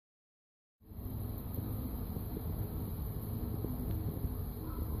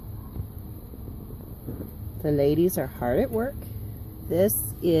The ladies are hard at work. This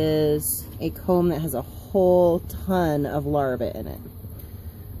is a comb that has a whole ton of larvae in it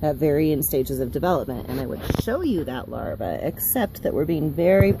at varying stages of development, and I would show you that larva, except that we're being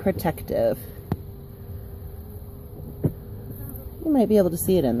very protective. You might be able to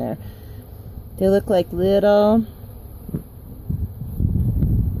see it in there. They look like little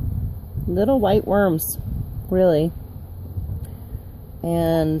white worms, really.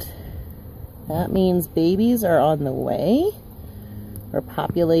 And that means babies are on the way. We're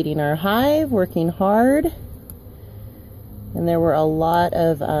populating our hive, working hard. And there were a lot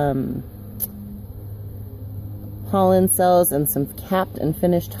of pollen cells and some capped and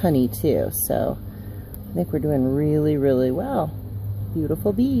finished honey too. So I think we're doing really, really well.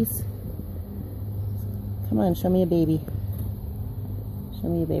 Beautiful bees. Come on, show me a baby. Show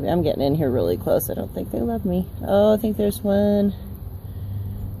me a baby. I'm getting in here really close. I don't think they love me. Oh, I think there's one.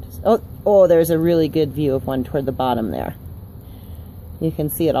 Oh, there's a really good view of one toward the bottom there. You can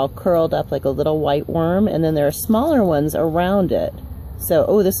see it all curled up like a little white worm, and then there are smaller ones around it. So,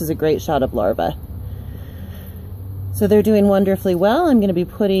 oh, this is a great shot of larva. So they're doing wonderfully well. I'm going to be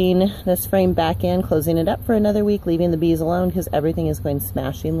putting this frame back in, closing it up for another week, leaving the bees alone because everything is going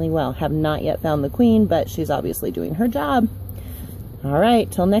smashingly well. Have not yet found the queen, but she's obviously doing her job. All right,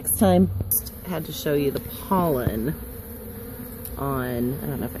 till next time. Had to show you the pollen on, I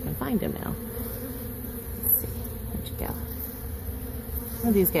don't know if I can find him now. Let's see, where'd you go? One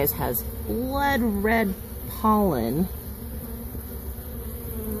of these guys has blood red pollen.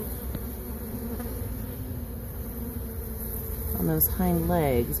 On those hind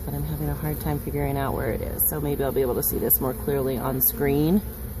legs, but I'm having a hard time figuring out where it is. So maybe I'll be able to see this more clearly on screen.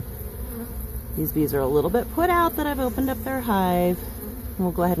 These bees are a little bit put out that I've opened up their hive. And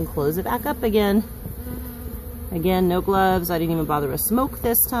we'll go ahead and close it back up again. Again, no gloves. I didn't even bother with smoke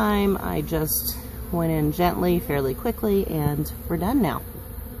this time. I just went in gently, fairly quickly, and we're done now.